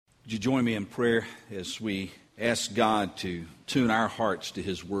Would you join me in prayer as we ask God to tune our hearts to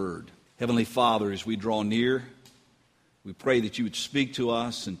His Word? Heavenly Father, as we draw near, we pray that you would speak to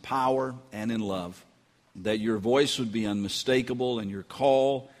us in power and in love, that your voice would be unmistakable and your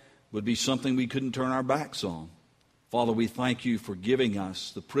call would be something we couldn't turn our backs on. Father, we thank you for giving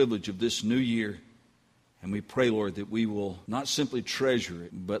us the privilege of this new year, and we pray, Lord, that we will not simply treasure it,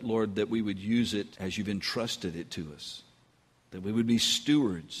 but, Lord, that we would use it as you've entrusted it to us, that we would be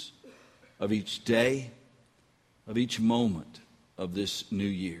stewards of each day, of each moment of this new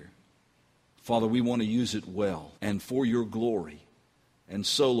year. Father, we want to use it well and for your glory. And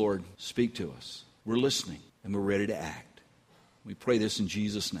so, Lord, speak to us. We're listening and we're ready to act. We pray this in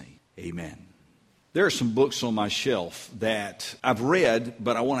Jesus' name. Amen. There are some books on my shelf that I've read,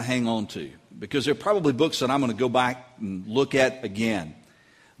 but I want to hang on to because they're probably books that I'm going to go back and look at again.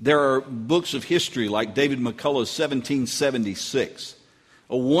 There are books of history like David McCullough's 1776,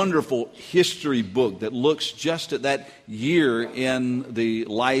 a wonderful history book that looks just at that year in the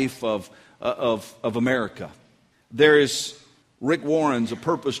life of America. There is Rick Warren's A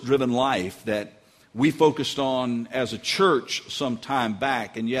Purpose-Driven Life that we focused on as a church some time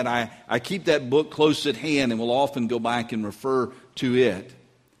back, and yet I keep that book close at hand and will often go back and refer to it.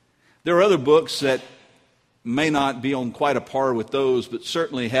 There are other books that may not be on quite a par with those, but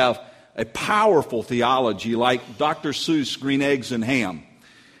certainly have a powerful theology like Dr. Seuss' Green Eggs and Ham.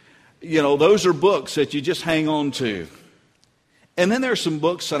 You know, those are books that you just hang on to. And then there are some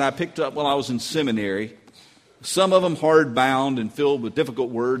books that I picked up while I was in seminary, some of them hardbound and filled with difficult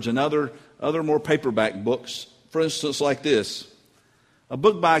words, and other more paperback books. For instance, like this, a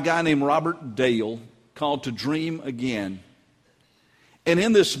book by a guy named Robert Dale called To Dream Again. And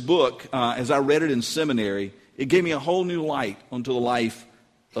in this book, as I read it in seminary, it gave me a whole new light onto the life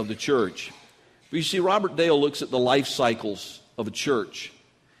of the church. But you see, Robert Dale looks at the life cycles of a church.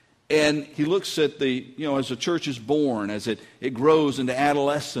 And he looks at as a church is born, as it grows into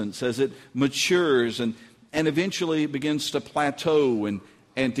adolescence, as it matures, and eventually begins to plateau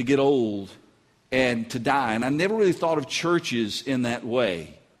and to get old and to die. And I never really thought of churches in that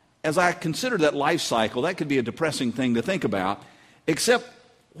way. As I considered that life cycle, that could be a depressing thing to think about. Except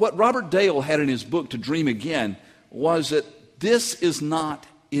what Robert Dale had in his book, To Dream Again, was that this is not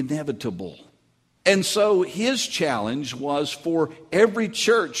inevitable. And so his challenge was for every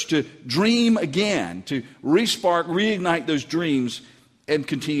church to dream again, to reignite those dreams and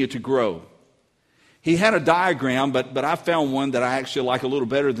continue to grow. He had a diagram, but I found one that I actually like a little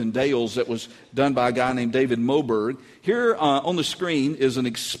better than Dale's that was done by a guy named David Moberg. Here on the screen is an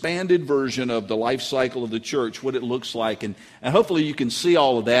expanded version of the life cycle of the church, what it looks like. And hopefully you can see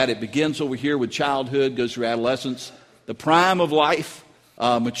all of that. It begins over here with childhood, goes through adolescence, the prime of life,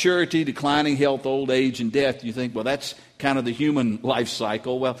 maturity, declining health, old age, and death. You think, well, that's kind of the human life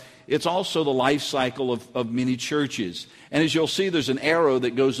cycle. Well, it's also the life cycle of many churches. And as you'll see, there's an arrow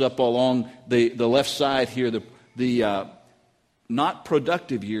that goes up along the left side here, the not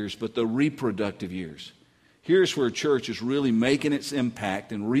productive years, but the reproductive years. Here's where a church is really making its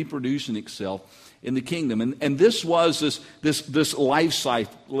impact and reproducing itself in the kingdom. And this was this life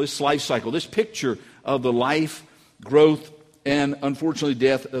cycle, this picture of the life, growth, and unfortunately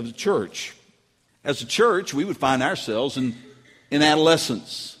death of the church. As a church, we would find ourselves in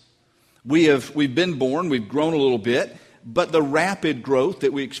adolescence. We've been born, we've grown a little bit, but the rapid growth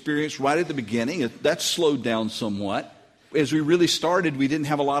that we experienced right at the beginning, that's slowed down somewhat. As we really started, we didn't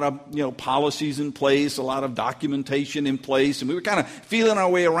have a lot of policies in place, a lot of documentation in place, and we were kind of feeling our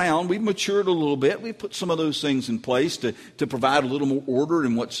way around. We've matured a little bit. We've put some of those things in place to provide a little more order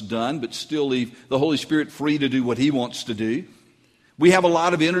in what's done, but still leave the Holy Spirit free to do what He wants to do. We have a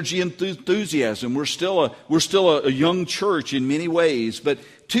lot of energy and enthusiasm. We're still a young church in many ways, but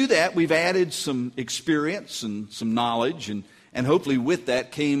to that we've added some experience and some knowledge, and hopefully with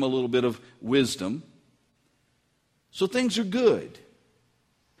that came a little bit of wisdom. So things are good.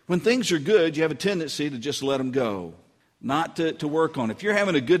 When things are good, you have a tendency to just let them go, not to work on it. If you're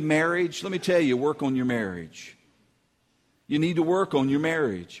having a good marriage, let me tell you, work on your marriage. You need to work on your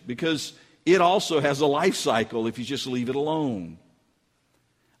marriage because it also has a life cycle if you just leave it alone.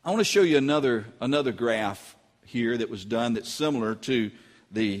 I want to show you another graph here that was done that's similar to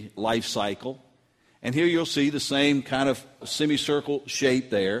the life cycle. And here you'll see the same kind of semicircle shape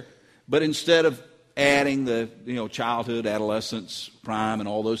there, but instead of adding the childhood, adolescence, prime, and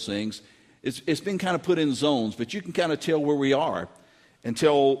all those things, it's been kind of put in zones, but you can kind of tell where we are and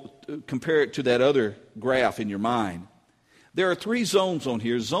compare it to that other graph in your mind. There are 3 zones on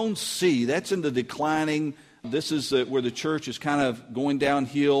here. Zone C, that's in the declining. This is where the church is kind of going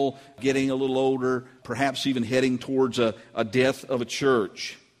downhill, getting a little older, perhaps even heading towards a death of a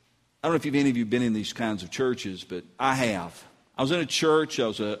church. I don't know if any of you have been in these kinds of churches, but I have. I was in a church. I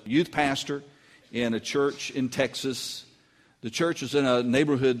was a youth pastor in a church in Texas. The church was in a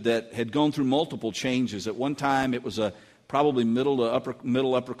neighborhood that had gone through multiple changes. At one time, it was a probably middle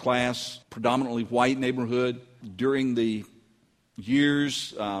upper class, predominantly white neighborhood. During the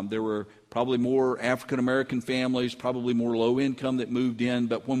years, there were probably more African American families, probably more low income that moved in.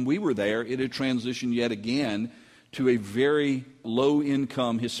 But when we were there, it had transitioned yet again to a very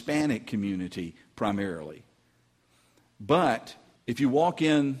low-income Hispanic community primarily. But if you walk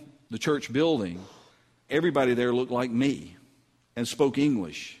in the church building, everybody there looked like me and spoke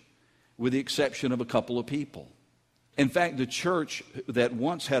English, with the exception of a couple of people. In fact, the church that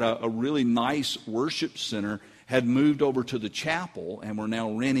once had a really nice worship center had moved over to the chapel, and we're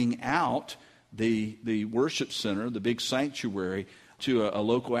now renting out the worship center, the big sanctuary, to a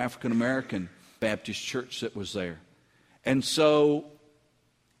local African American Baptist church that was there. And so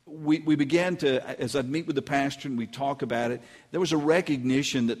we began to, as I'd meet with the pastor and we talk about it, there was a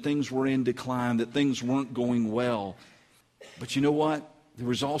recognition that things were in decline, that things weren't going well. But you know what? There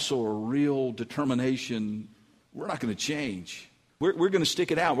was also a real determination, we're not going to change. We're going to stick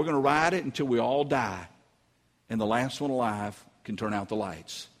it out. We're going to ride it until we all die. And the last one alive can turn out the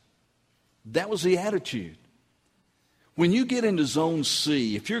lights. That was the attitude. When you get into Zone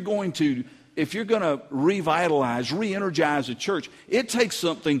C, if you're going to revitalize, re-energize a church, it takes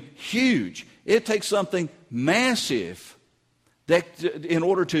something huge. It takes something massive that in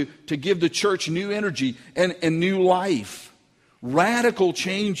order to give the church new energy and new life. Radical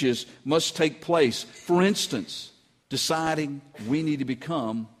changes must take place. For instance, deciding we need to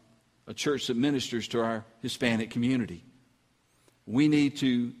become a church that ministers to our Hispanic community. We need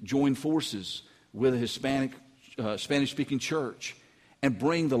to join forces with a Hispanic, Spanish-speaking church and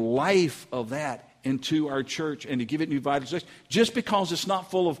bring the life of that into our church and to give it new vitalization. Just because it's not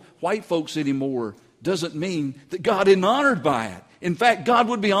full of white folks anymore doesn't mean that God isn't honored by it. In fact, God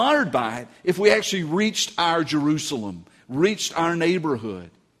would be honored by it if we actually reached our Jerusalem, reached our neighborhood.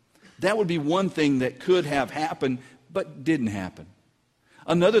 That would be one thing that could have happened, but didn't happen.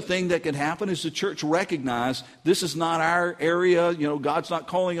 Another thing that could happen is the church recognize this is not our area. You know, God's not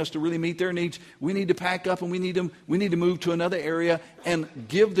calling us to really meet their needs. We need to pack up and we need to move to another area and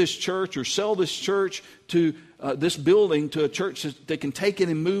give this church or sell this church to this building to a church that can take it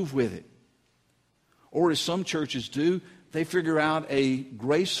and move with it. Or as some churches do, they figure out a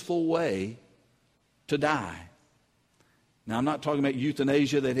graceful way to die. Now, I'm not talking about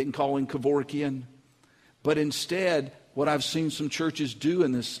euthanasia. They didn't call in Kevorkian. But instead, what I've seen some churches do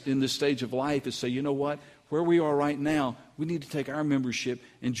in this stage of life is say, you know what? Where we are right now, we need to take our membership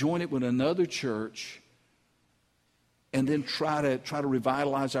and join it with another church and then try to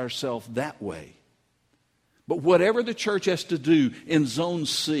revitalize ourselves that way. But whatever the church has to do in Zone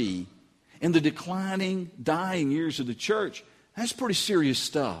C, in the declining, dying years of the church, that's pretty serious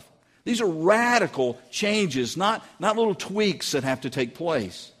stuff. These are radical changes, not little tweaks that have to take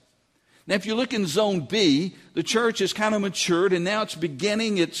place. Now, if you look in Zone B, the church has kind of matured, and now it's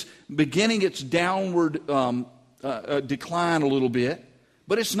beginning its downward decline a little bit.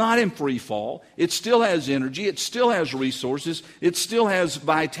 But it's not in free fall. It still has energy. It still has resources. It still has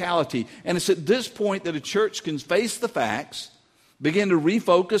vitality. And it's at this point that a church can face the facts, begin to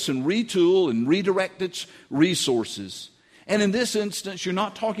refocus and retool and redirect its resources. And in this instance, you're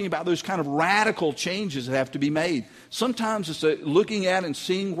not talking about those kind of radical changes that have to be made. Sometimes it's looking at and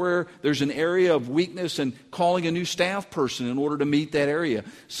seeing where there's an area of weakness and calling a new staff person in order to meet that area.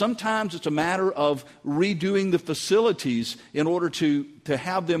 Sometimes it's a matter of redoing the facilities in order to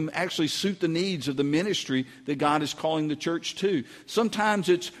have them actually suit the needs of the ministry that God is calling the church to. Sometimes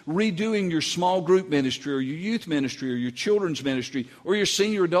it's redoing your small group ministry or your youth ministry or your children's ministry or your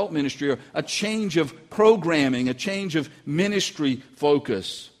senior adult ministry, or a change of programming, a change of ministry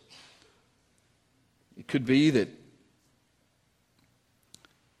focus. It could be that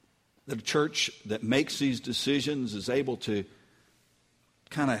a church that makes these decisions is able to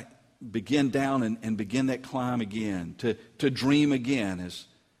kind of begin down and begin that climb again, to dream again,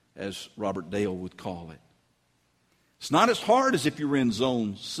 as Robert Dale would call it. It's not as hard as if you were in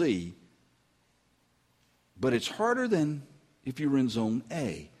Zone C, but it's harder than if you were in Zone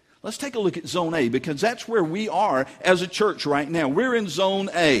A. Let's take a look at Zone A, because that's where we are as a church right now. We're in Zone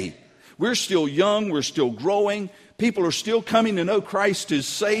A. We're still young. We're still growing. People are still coming to know Christ as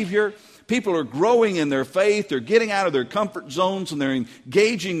Savior. People are growing in their faith. They're getting out of their comfort zones, and they're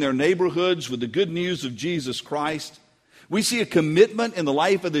engaging their neighborhoods with the good news of Jesus Christ. We see a commitment in the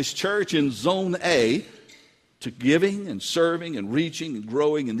life of this church in Zone A to giving and serving and reaching and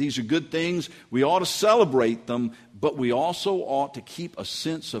growing, and these are good things. We ought to celebrate them, but we also ought to keep a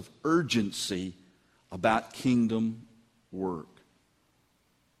sense of urgency about kingdom work.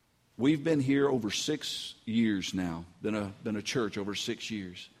 We've been here over 6 years now, been a church over 6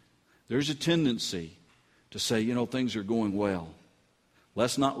 years. There's a tendency to say, things are going well.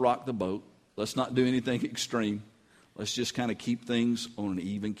 Let's not rock the boat. Let's not do anything extreme. Let's just kind of keep things on an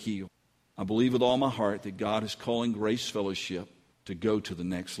even keel. I believe with all my heart that God is calling Grace Fellowship to go to the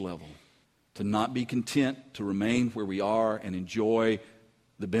next level, to not be content to remain where we are and enjoy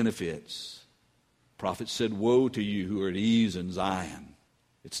the benefits. The prophet said, "Woe to you who are at ease in Zion."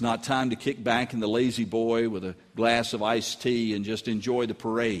 It's not time to kick back in the lazy boy with a glass of iced tea and just enjoy the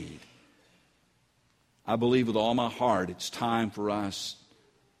parade. I believe with all my heart it's time for us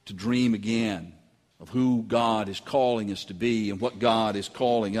to dream again of who God is calling us to be and what God is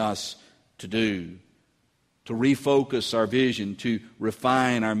calling us to do, to refocus our vision, to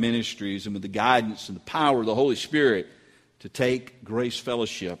refine our ministries, and with the guidance and the power of the Holy Spirit to take Grace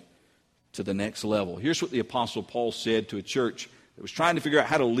Fellowship to the next level. Here's what the Apostle Paul said to a church that was trying to figure out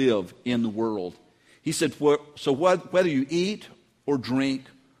how to live in the world. He said, whether you eat or drink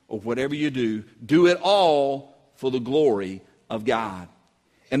or whatever you do it all for the glory of God.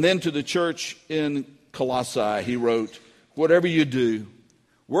 And then to the church in Colossae, he wrote, whatever you do,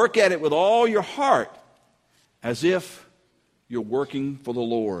 work at it with all your heart as if you're working for the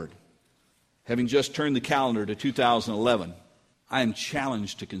Lord. Having just turned the calendar to 2011, I am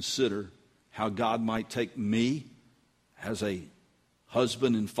challenged to consider how God might take me as a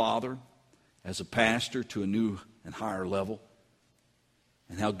husband and father, as a pastor, to a new and higher level,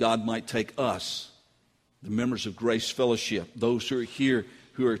 and how God might take us, the members of Grace Fellowship, those who are here,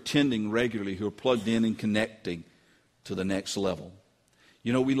 who are attending regularly, who are plugged in and connecting, to the next level.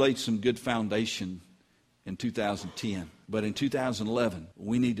 We laid some good foundation in 2010, but in 2011,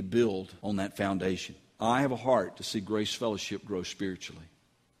 we need to build on that foundation. I have a heart to see Grace Fellowship grow spiritually,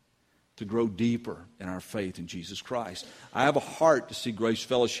 to grow deeper in our faith in Jesus Christ. I have a heart to see Grace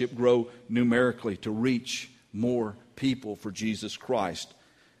Fellowship grow numerically, to reach more people for Jesus Christ.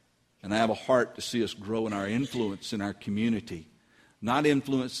 And I have a heart to see us grow in our influence in our community. Not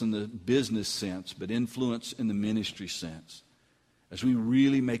influence in the business sense, but influence in the ministry sense. As we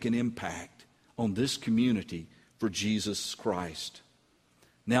really make an impact on this community for Jesus Christ.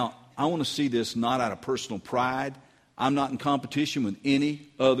 Now, I want to see this not out of personal pride. I'm not in competition with any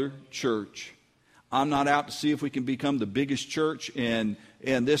other church. I'm not out to see if we can become the biggest church in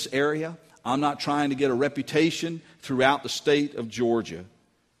this area. I'm not trying to get a reputation throughout the state of Georgia.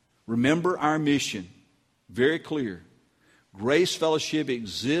 Remember our mission, very clear. Grace Fellowship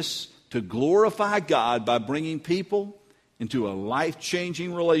exists to glorify God by bringing people into a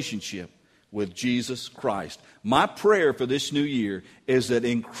life-changing relationship with Jesus Christ. My prayer for this new year is that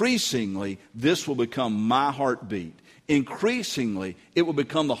increasingly this will become my heartbeat. Increasingly, it will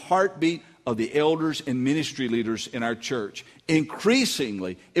become the heartbeat of the elders and ministry leaders in our church.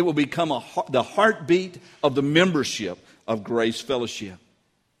 Increasingly, it will become the heartbeat of the membership of Grace Fellowship.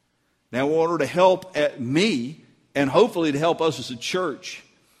 Now, in order to help me, and hopefully to help us as a church,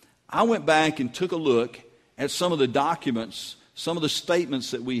 I went back and took a look at some of the documents, some of the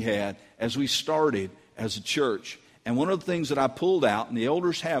statements that we had as we started as a church. And one of the things that I pulled out, and the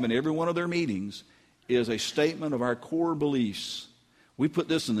elders have in every one of their meetings, is a statement of our core beliefs. We put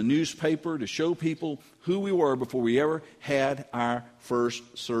this in the newspaper to show people who we were before we ever had our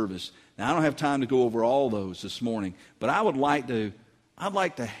first service. Now, I don't have time to go over all those this morning, but I'd like to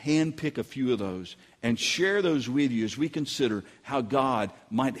handpick a few of those and share those with you as we consider how God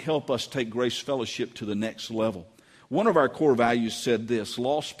might help us take Grace Fellowship to the next level. One of our core values said this: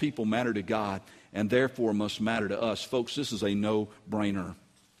 lost people matter to God and therefore must matter to us. Folks, this is a no-brainer.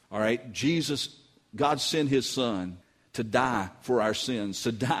 All right? God sent His Son to die for our sins,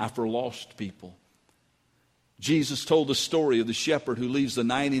 to die for lost people. Jesus told the story of the shepherd who leaves the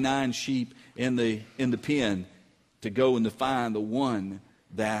 99 sheep in the pen to go and to find the one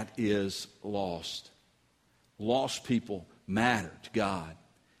that is lost. Lost people matter to God.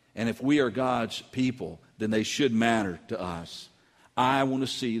 And if we are God's people, then they should matter to us. I want to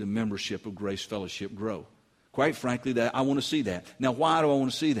see the membership of Grace Fellowship grow. Quite frankly, I want to see that. Now, why do I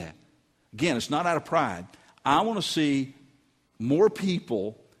want to see that? Again, it's not out of pride. I want to see more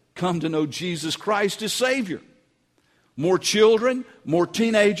people come to know Jesus Christ as Savior. More children, more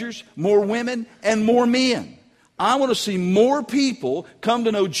teenagers, more women, and more men. I want to see more people come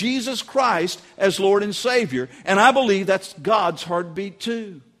to know Jesus Christ as Lord and Savior. And I believe that's God's heartbeat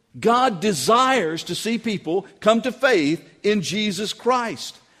too. God desires to see people come to faith in Jesus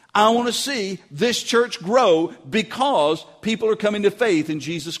Christ. I want to see this church grow because people are coming to faith in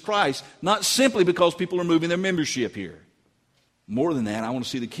Jesus Christ, not simply because people are moving their membership here. More than that, I want to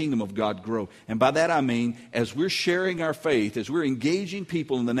see the kingdom of God grow. And by that I mean, as we're sharing our faith, as we're engaging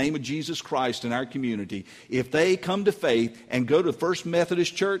people in the name of Jesus Christ in our community, if they come to faith and go to First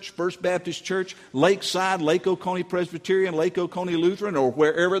Methodist Church, First Baptist Church, Lakeside, Lake Oconee Presbyterian, Lake Oconee Lutheran, or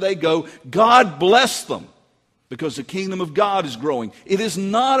wherever they go, God bless them. Because the kingdom of God is growing. It is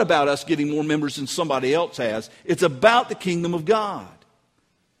not about us getting more members than somebody else has. It's about the kingdom of God.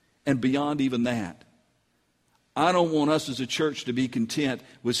 And beyond even that, I don't want us as a church to be content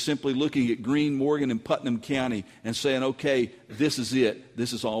with simply looking at Greene, Morgan, and Putnam County and saying, okay, this is it.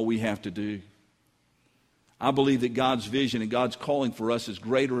 This is all we have to do. I believe that God's vision and God's calling for us is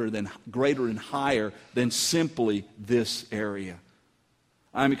greater and higher than simply this area.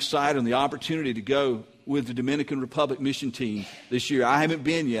 I'm excited on the opportunity to go with the Dominican Republic mission team this year. I haven't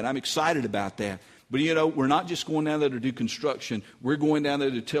been yet. I'm excited about that. But you know, we're not just going down there to do construction. We're going down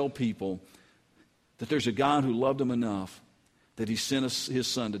there to tell people that there's a God who loved them enough that He sent us His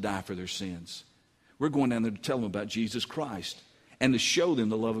Son to die for their sins. We're going down there to tell them about Jesus Christ and to show them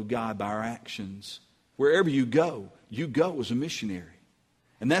the love of God by our actions. Wherever you go as a missionary.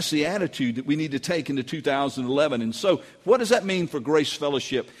 And that's the attitude that we need to take into 2011. And so, what does that mean for Grace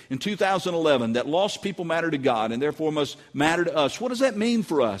Fellowship in 2011? That lost people matter to God and therefore must matter to us. What does that mean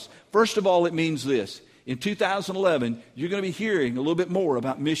for us? First of all, it means this. In 2011, you're going to be hearing a little bit more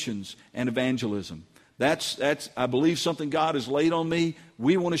about missions and evangelism. That's I believe, something God has laid on me.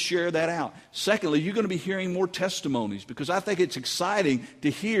 We want to share that out. Secondly, you're going to be hearing more testimonies because I think it's exciting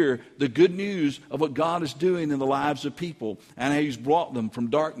to hear the good news of what God is doing in the lives of people and how He's brought them from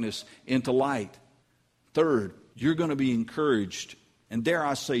darkness into light. Third, you're going to be encouraged and, dare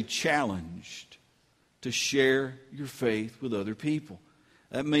I say, challenged to share your faith with other people.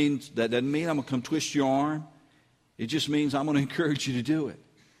 That doesn't mean I'm going to come twist your arm. It just means I'm going to encourage you to do it.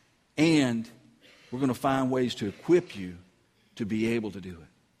 And we're going to find ways to equip you to be able to do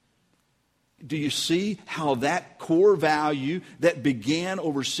it. Do you see how that core value that began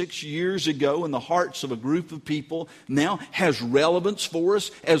over 6 years ago in the hearts of a group of people now has relevance for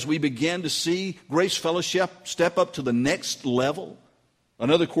us as we begin to see Grace Fellowship step up to the next level?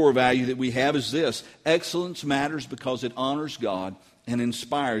 Another core value that we have is this: excellence matters because it honors God and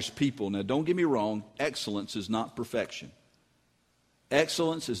inspires people. Now, don't get me wrong, excellence is not perfection.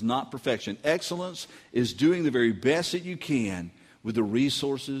 Excellence is not perfection. Excellence is doing the very best that you can with the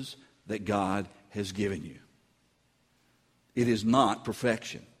resources that God has given you. It is not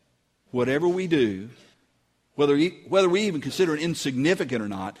perfection. Whatever we do, whether we even consider it insignificant or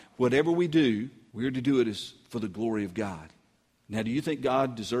not, whatever we do, we're to do it as for the glory of God. Now, do you think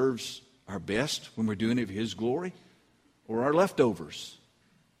God deserves our best when we're doing it for His glory, or our leftovers?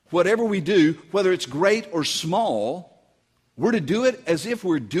 Whatever we do, whether it's great or small, we're to do it as if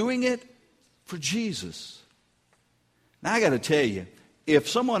we're doing it for Jesus. Now, I got to tell you, if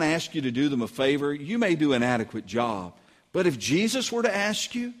someone asks you to do them a favor, you may do an adequate job. But if Jesus were to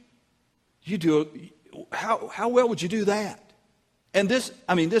ask you, how well would you do that? And this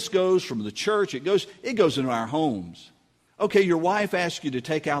goes from the church. It goes into our homes. Okay, your wife asks you to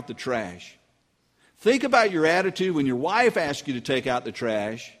take out the trash. Think about your attitude when your wife asks you to take out the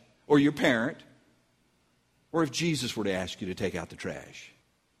trash, or your parent, or if Jesus were to ask you to take out the trash.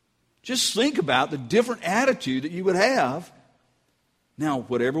 Just think about the different attitude that you would have. Now,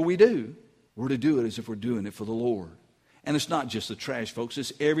 whatever we do, we're to do it as if we're doing it for the Lord. And it's not just the trash, folks.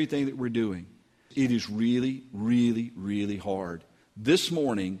 It's everything that we're doing. It is really, really, really hard. This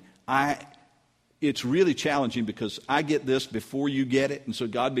morning, it's really challenging because I get this before you get it, and so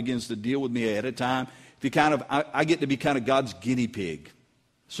God begins to deal with me ahead of time. I get to be kind of God's guinea pig.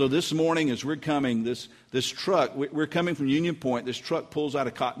 So this morning, as we're coming, this truck, we're coming from Union Point. This truck pulls out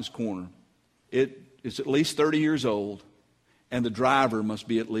of Cotton's Corner. It's at least 30 years old, and the driver must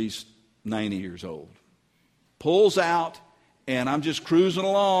be at least 90 years old. Pulls out, and I'm just cruising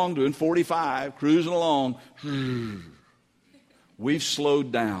along, doing 45, cruising along. We've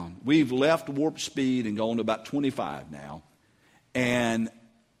slowed down. We've left warp speed and gone to about 25 now. And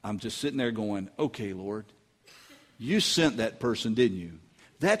I'm just sitting there going, okay, Lord, you sent that person, didn't you?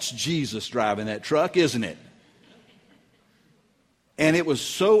 That's Jesus driving that truck, isn't it? And it was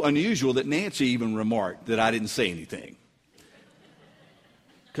so unusual that Nancy even remarked that I didn't say anything.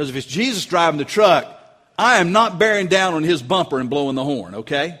 Because if it's Jesus driving the truck, I am not bearing down on his bumper and blowing the horn,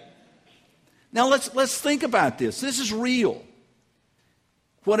 okay? Now let's think about this. This is real.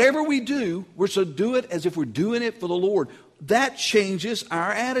 Whatever we do, we're to do it as if we're doing it for the Lord. That changes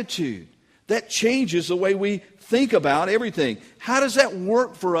our attitude. that changes the way we think about everything. How does that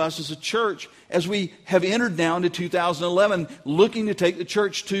work for us as a church as we have entered now into 2011, looking to take the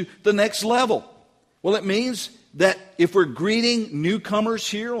church to the next level? Well, it means that if we're greeting newcomers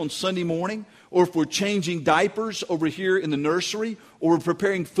here on Sunday morning, or if we're changing diapers over here in the nursery, or we're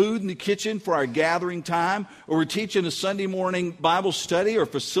preparing food in the kitchen for our gathering time, or we're teaching a Sunday morning Bible study, or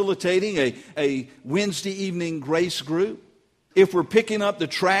facilitating a Wednesday evening grace group, if we're picking up the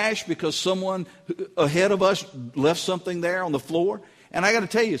trash because someone ahead of us left something there on the floor. And I got to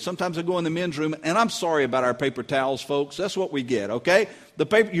tell you, sometimes I go in the men's room, and I'm sorry about our paper towels, folks. That's what we get, okay? The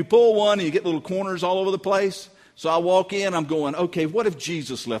paper, you pull one and you get little corners all over the place. So I walk in, I'm going, okay, what if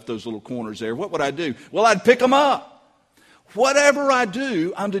Jesus left those little corners there? What would I do? Well, I'd pick them up. Whatever I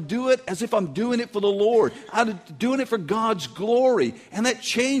do, I'm to do it as if I'm doing it for the Lord. I'm doing it for God's glory. And that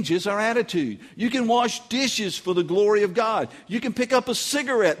changes our attitude. You can wash dishes for the glory of God. You can pick up a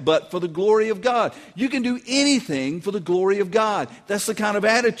cigarette butt for the glory of God. You can do anything for the glory of God. That's the kind of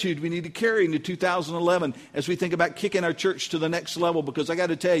attitude we need to carry into 2011 as we think about kicking our church to the next level. Because I got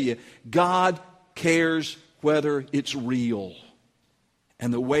to tell you, God cares whether it's real.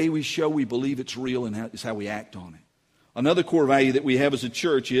 And the way we show we believe it's real is how we act on it. Another core value that we have as a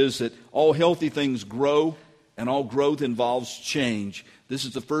church is that all healthy things grow, and all growth involves change. This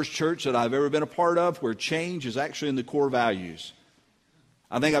is the first church that I've ever been a part of where change is actually in the core values.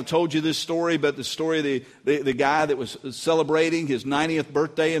 I think I've told you this story, but the story of the guy that was celebrating his 90th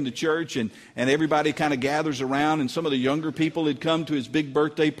birthday in the church, and everybody kind of gathers around, and some of the younger people had come to his big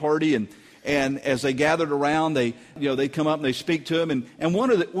birthday party, and as they gathered around, they come up and they speak to him, and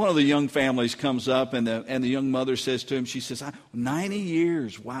one of the young families comes up, and the young mother says to him, she says, 90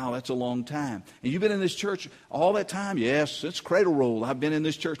 years, wow, that's a long time. And you've been in this church all that time? Yes, since cradle roll, I've been in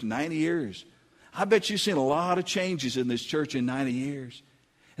this church 90 years. I bet you've seen a lot of changes in this church in 90 years.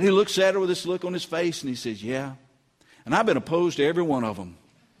 And he looks at her with this look on his face, and he says, yeah, and I've been opposed to every one of them.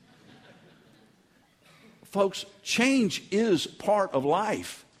 Folks, change is part of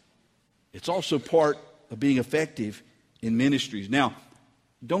life. It's also part of being effective in ministries. Now,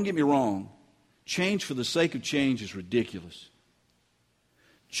 don't get me wrong. Change for the sake of change is ridiculous.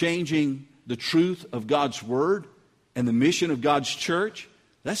 Changing the truth of God's Word and the mission of God's church,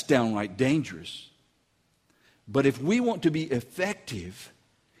 that's downright dangerous. But if we want to be effective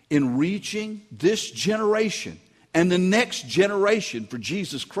in reaching this generation and the next generation for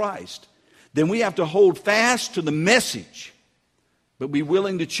Jesus Christ, then we have to hold fast to the message, but be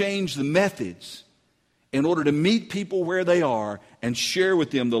willing to change the methods in order to meet people where they are and share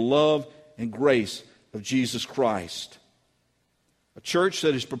with them the love and grace of Jesus Christ. A church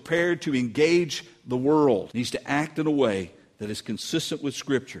that is prepared to engage the world needs to act in a way that is consistent with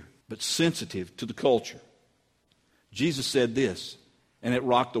Scripture, but sensitive to the culture. Jesus said this, and it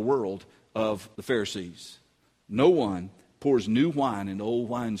rocked the world of the Pharisees. No one pours new wine into old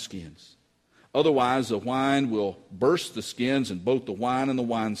wineskins. Otherwise, the wine will burst the skins, and both the wine and the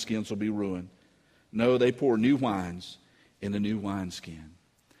wineskins will be ruined. No, they pour new wines in the new wineskin.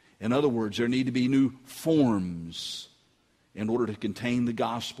 In other words, there need to be new forms in order to contain the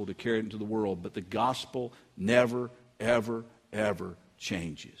gospel, to carry it into the world. But the gospel never, ever, ever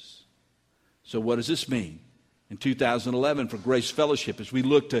changes. So what does this mean in 2011 for Grace Fellowship as we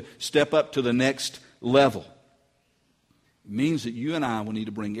look to step up to the next level? It means that you and I will need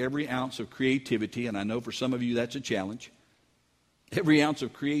to bring every ounce of creativity, and I know for some of you that's a challenge, every ounce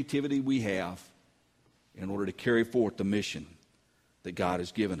of creativity we have in order to carry forth the mission that God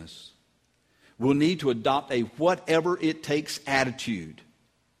has given us. We'll need to adopt a whatever it takes attitude.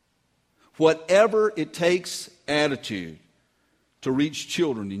 Whatever it takes attitude to reach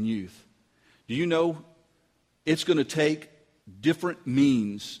children and youth. Do you know it's going to take different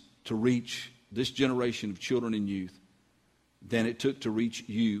means to reach this generation of children and youth than it took to reach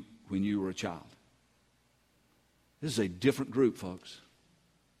you when you were a child? This is a different group, folks.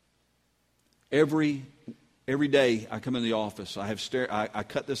 Every day I come in the office, I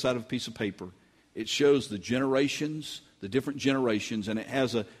cut this out of a piece of paper. It shows the generations, the different generations, and it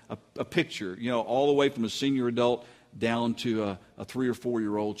has a picture, all the way from a senior adult down to a 3 or 4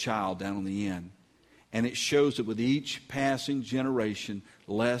 year old child down on the end. And it shows that with each passing generation,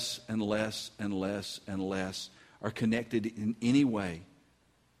 less and less and less and less are connected in any way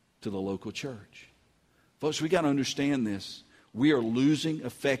to the local church. Folks, we got to understand this. We are losing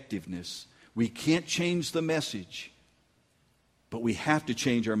effectiveness. We can't change the message, but we have to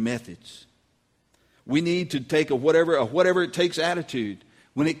change our methods. We need to take a whatever it takes attitude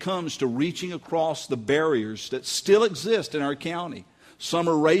when it comes to reaching across the barriers that still exist in our county. some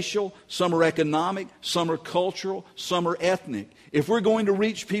are racial, some are economic, some are cultural, some are ethnic. If we're going to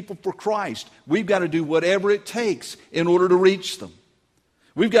reach people for Christ, we've got to do whatever it takes in order to reach them.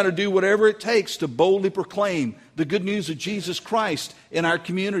 We've got to do whatever it takes to boldly proclaim the good news of Jesus Christ in our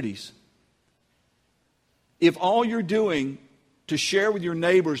communities. If all you're doing to share with your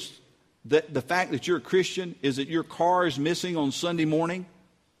neighbors the fact that you're a Christian is that your car is missing on Sunday morning,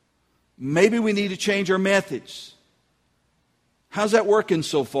 maybe we need to change our methods. How's that working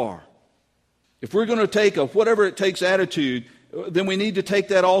so far? If we're going to take a whatever it takes attitude, then we need to take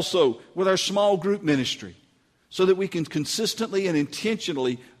that also with our small group ministry so that we can consistently and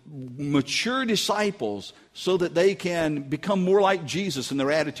intentionally mature disciples so that they can become more like Jesus in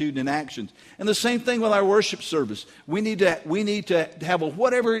their attitude and actions. And the same thing with our worship service. We need to have a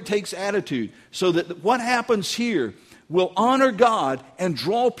whatever it takes attitude so that what happens here will honor God and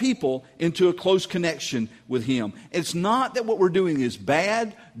draw people into a close connection with Him. It's not that what we're doing is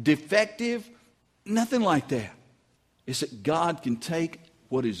bad, defective, nothing like that. It's that God can take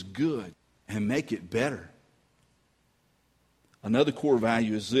what is good and make it better. Another core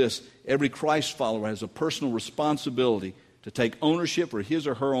value is this: every Christ follower has a personal responsibility to take ownership for his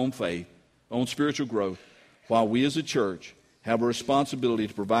or her own faith, own spiritual growth, while we as a church have a responsibility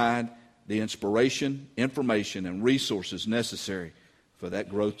to provide the inspiration, information, and resources necessary for that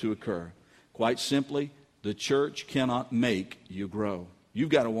growth to occur. Quite simply, the church cannot make you grow. You've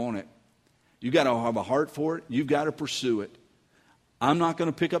got to want it. You've got to have a heart for it. You've got to pursue it. I'm not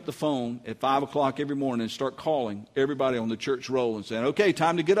going to pick up the phone at 5 o'clock every morning and start calling everybody on the church roll and saying, okay,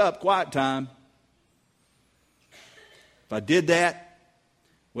 time to get up, quiet time. If I did that,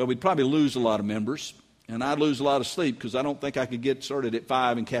 well, we'd probably lose a lot of members, and I'd lose a lot of sleep because I don't think I could get started at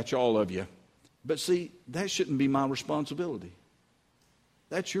 5 and catch all of you. But see, that shouldn't be my responsibility.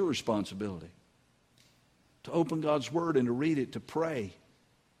 That's your responsibility. To open God's Word and to read it, to pray.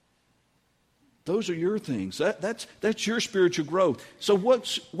 Those are your things. That's your spiritual growth. So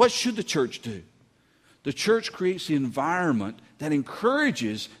what should the church do? The church creates the environment that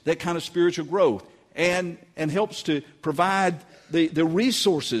encourages that kind of spiritual growth and helps to provide the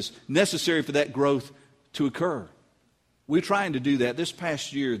resources necessary for that growth to occur. We're trying to do that. This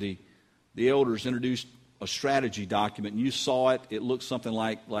past year, the elders introduced a strategy document, and you saw it. It looks something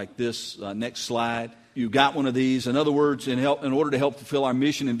like this. Next slide. You got one of these. In other words, in order to help fulfill our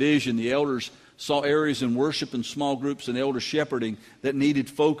mission and vision, the elders saw areas in worship and small groups and elder shepherding that needed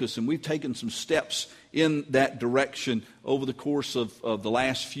focus, and we've taken some steps in that direction over the course of the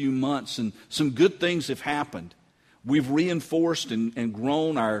last few months, and some good things have happened. We've reinforced and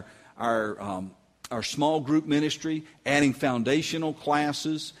grown our small group ministry, adding foundational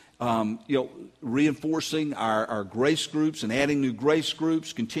classes, reinforcing our grace groups and adding new grace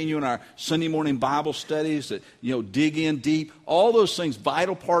groups, continuing our Sunday morning Bible studies that, dig in deep. All those things,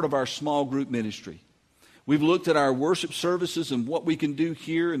 vital part of our small group ministry. We've looked at our worship services and what we can do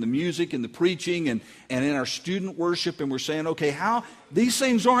here in the music and the preaching and in our student worship, and we're saying, okay, these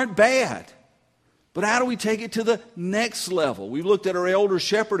things aren't bad. But how do we take it to the next level? We've looked at our elder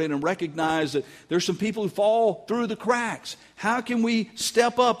shepherding and recognized that there's some people who fall through the cracks. How can we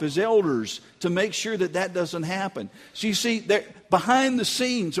step up as elders to make sure that doesn't happen? So you see, behind the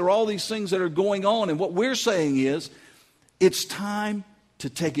scenes are all these things that are going on. And what we're saying is, it's time to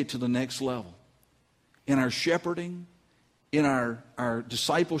take it to the next level. In our shepherding, in our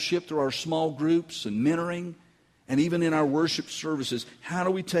discipleship through our small groups and mentoring, and even in our worship services, how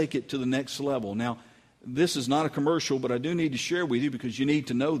do we take it to the next level? Now, this is not a commercial, but I do need to share with you because you need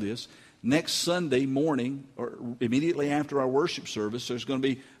to know this. Next Sunday morning, or immediately after our worship service, there's going to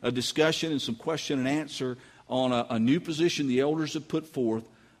be a discussion and some question and answer on a new position the elders have put forth,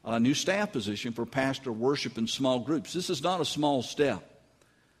 a new staff position for pastor worship in small groups. This is not a small step,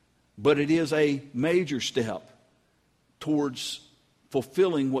 but it is a major step towards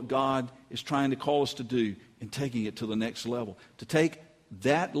fulfilling what God is trying to call us to do and taking it to the next level. To take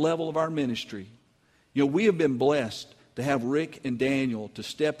that level of our ministry. We have been blessed to have Rick and Daniel to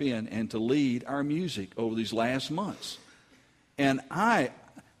step in and to lead our music over these last months. And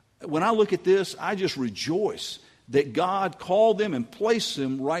when I look at this, I just rejoice that God called them and placed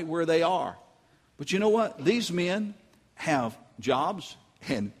them right where they are. But you know what? These men have jobs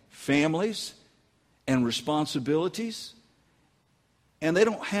and families and responsibilities, and they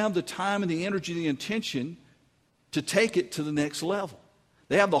don't have the time and the energy and the intention to take it to the next level.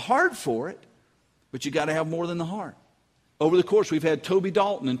 They have the heart for it, but you got to have more than the heart. Over the course, we've had Toby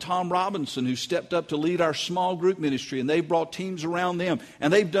Dalton and Tom Robinson who stepped up to lead our small group ministry, and they brought teams around them,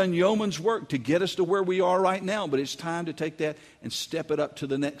 and they've done yeoman's work to get us to where we are right now, but it's time to take that and step it up to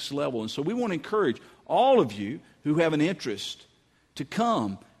the next level. And so we want to encourage all of you who have an interest to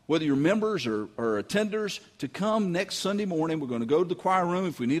come, whether you're members or attenders, to come next Sunday morning. We're going to go to the choir room.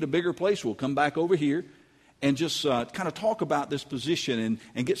 If we need a bigger place, we'll come back over here and just kind of talk about this position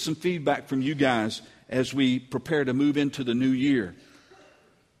and get some feedback from you guys as we prepare to move into the new year.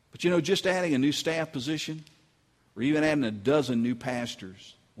 But just adding a new staff position or even adding a dozen new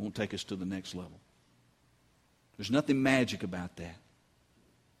pastors won't take us to the next level. There's nothing magic about that.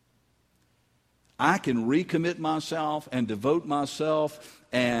 I can recommit myself and devote myself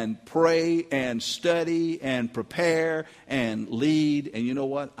and pray and study and prepare and lead. And you know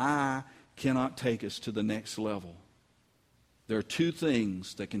what? I cannot take us to the next level. There are two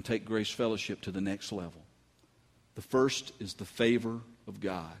things that can take Grace Fellowship to the next level. The first is the favor of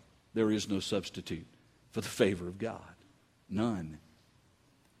God. There is no substitute for the favor of God. None.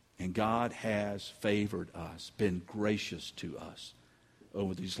 And God has favored us, been gracious to us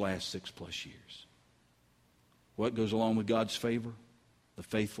over these last 6+ years. What goes along with God's favor? The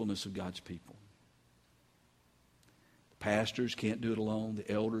faithfulness of God's people. The pastors can't do it alone.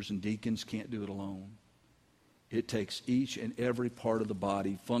 The elders and deacons can't do it alone. It takes each and every part of the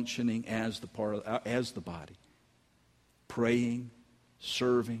body functioning as the body, praying,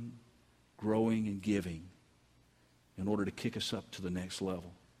 serving, growing, and giving in order to kick us up to the next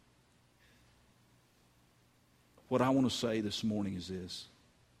level. What I want to say this morning is this.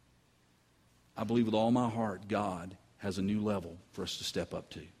 I believe with all my heart God has a new level for us to step up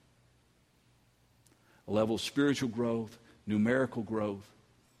to. A level of spiritual growth, numerical growth,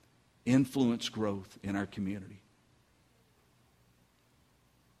 influence growth in our community.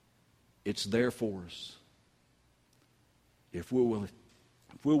 It's there for us if we're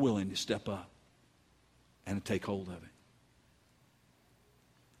willing to step up and to take hold of it.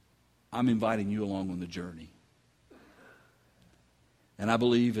 I'm inviting you along on the journey. And I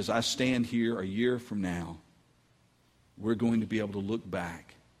believe as I stand here a year from now, we're going to be able to look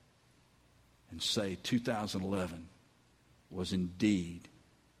back and say 2011 was indeed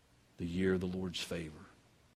the year of the Lord's favor.